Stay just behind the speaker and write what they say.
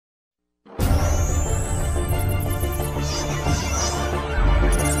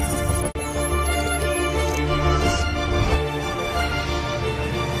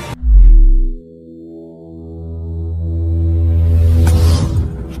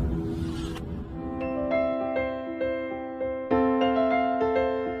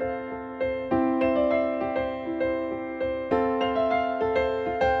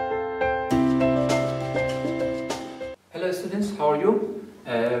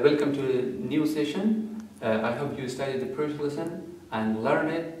Welcome to a new session. I hope you studied the first lesson and learn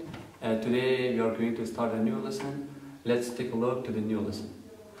it. Today we are going to start a new lesson. Let's take a look to the new lesson.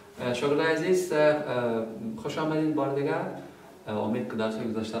 شاگرد عزیز خوش آمدین بار دیگر. امید که درس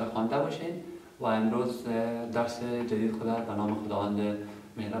گذشته را خوانده باشین و امروز درس جدید خود به نام خداوند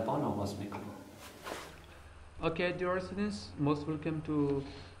مهربان آغاز میکنیم. Okay, dear students, most welcome to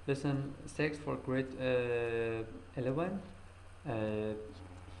lesson 6 for grade 11.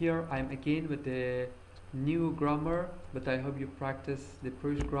 Here I am again with the new grammar, but I hope you practice the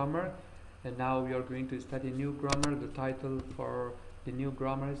previous grammar. And now we are going to study new grammar. The title for the new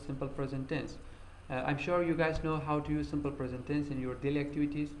grammar is simple present tense. I'm sure you guys know how to use simple present tense in your daily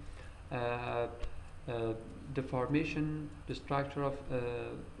activities. The formation, the structure of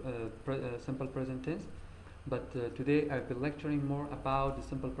simple present tense. But today I'll be lecturing more about the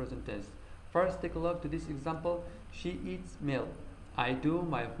simple present tense. First, take a look to this example. She eats meal. I do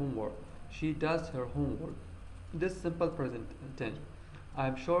my homework. She does her homework. This simple present tense.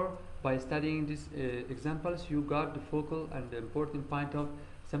 I'm sure by studying these examples, you got the focal and the important point of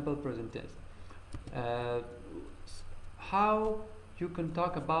simple present tense. How you can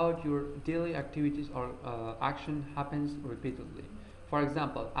talk about your daily activities or action happens repeatedly. For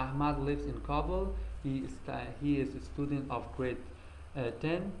example, Ahmad lives in Kabul. He is a student of grade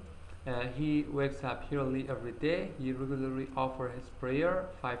 10. He wakes up early every day. He regularly offers his prayer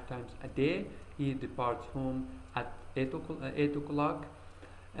 5 times a day. He departs home at 8 o'clock.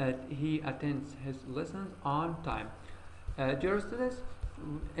 He attends his lessons on time. Dear students,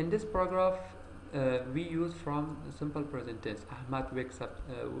 in this paragraph, we use from simple present tense. Ahmad wakes up.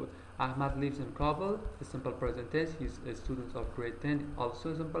 Ahmad lives in Kabul. The simple present tense. He's a student of grade 10.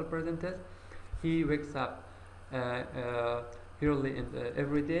 Also simple present tense. He wakes up early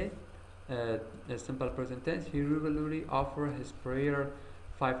every day. A simple present tense. He regularly offers his prayer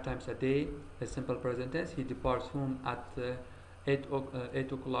 5 times a day. A simple present tense. He departs home at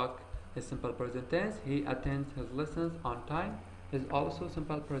 8 o'clock. A simple present tense. He attends his lessons on time. Is also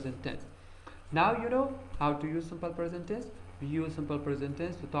simple present tense. Now you know how to use simple present tense. We use simple present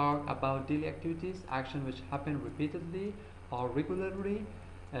tense to talk about daily activities, action which happen repeatedly or regularly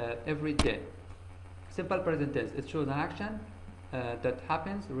every day. Simple present tense, it shows an action that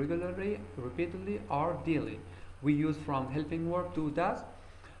happens regularly, repeatedly or daily. We use from helping verb to does.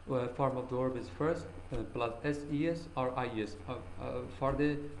 Form of the verb is first plus ses or is. For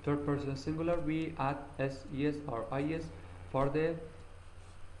the third person singular, we add ses or is for the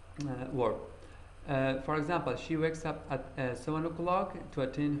verb. For example, she wakes up at 7 o'clock to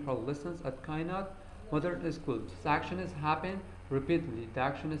attend her lessons at Kainat Modern School. This action is happen repeatedly. The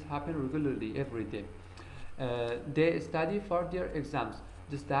action is happen regularly every day. They study for their exams.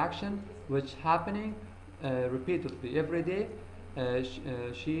 This the action which happening repeatedly every day.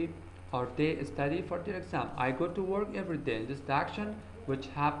 She or they study for their exam. I go to work every day. This the action which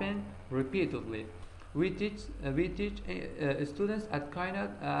happen repeatedly. We teach students at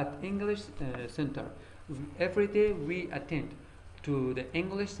Kainat at English Center. Every day we attend to the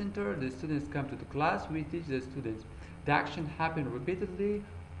English Center. The students come to the class. We teach the students. The action happen repeatedly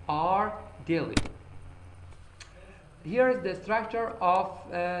or daily. Here is the structure of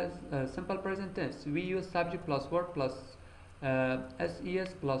simple present tense. We use subject plus verb plus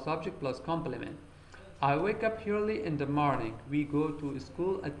ses plus object plus complement. I wake up early in the morning. We go to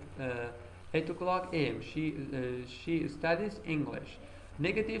school at 8 o'clock a.m. She studies English.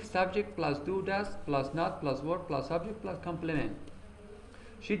 Negative subject plus do does plus not plus verb plus object plus complement.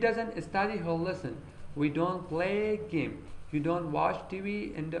 She doesn't study her lesson. We don't play game. You don't watch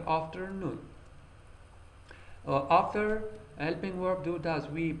TV in the afternoon. After helping verb do does,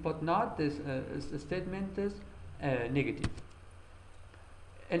 we put not. This statement is negative.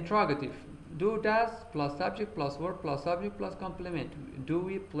 Interrogative. Do does plus subject plus verb plus subject plus complement. Do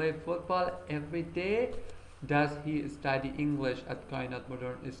we play football every day? Does he study English at Kainat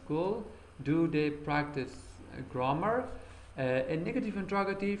Modern School? Do they practice grammar? In negative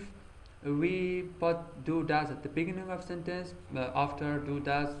interrogative, we put do does at the beginning of sentence. After do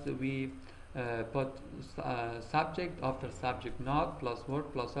does, we put subject. After subject not plus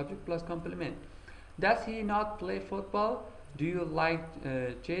verb plus subject plus complement. Does he not play football? Do you like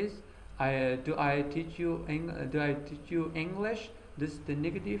chess? Do I teach you English? This is the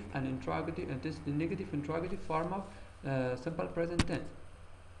negative and interrogative, and this is the negative interrogative form of simple present tense.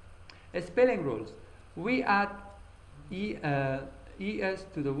 Spelling rules. We add es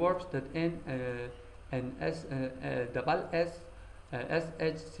to the verbs that end in double s,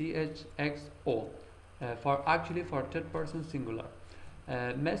 sh, ch, x, o. For third person singular.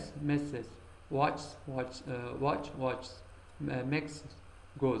 Messes. Watch, watches. Mix,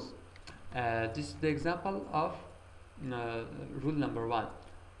 goes. This is the example of rule number one.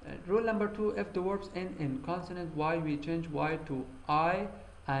 Rule number two, if the verbs end in consonant y, we change y to I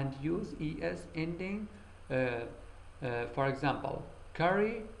and use es ending. For example,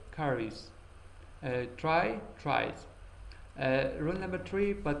 carry, carries, try, tries. Rule number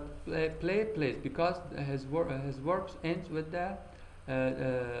three, but play, plays, because his verbs ends with the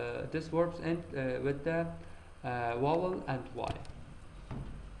this verbs end with the vowel and y.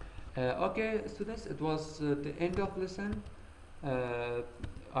 Okay, students, it was the end of lesson.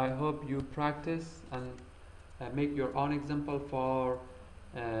 I hope you practice and make your own example for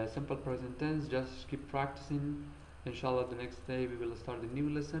simple present tense. Just keep practicing. Inshallah, the next day we will start a new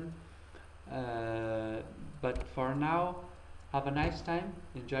lesson. But for now, have a nice time.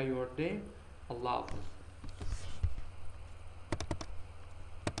 Enjoy your day. Allah Hafiz.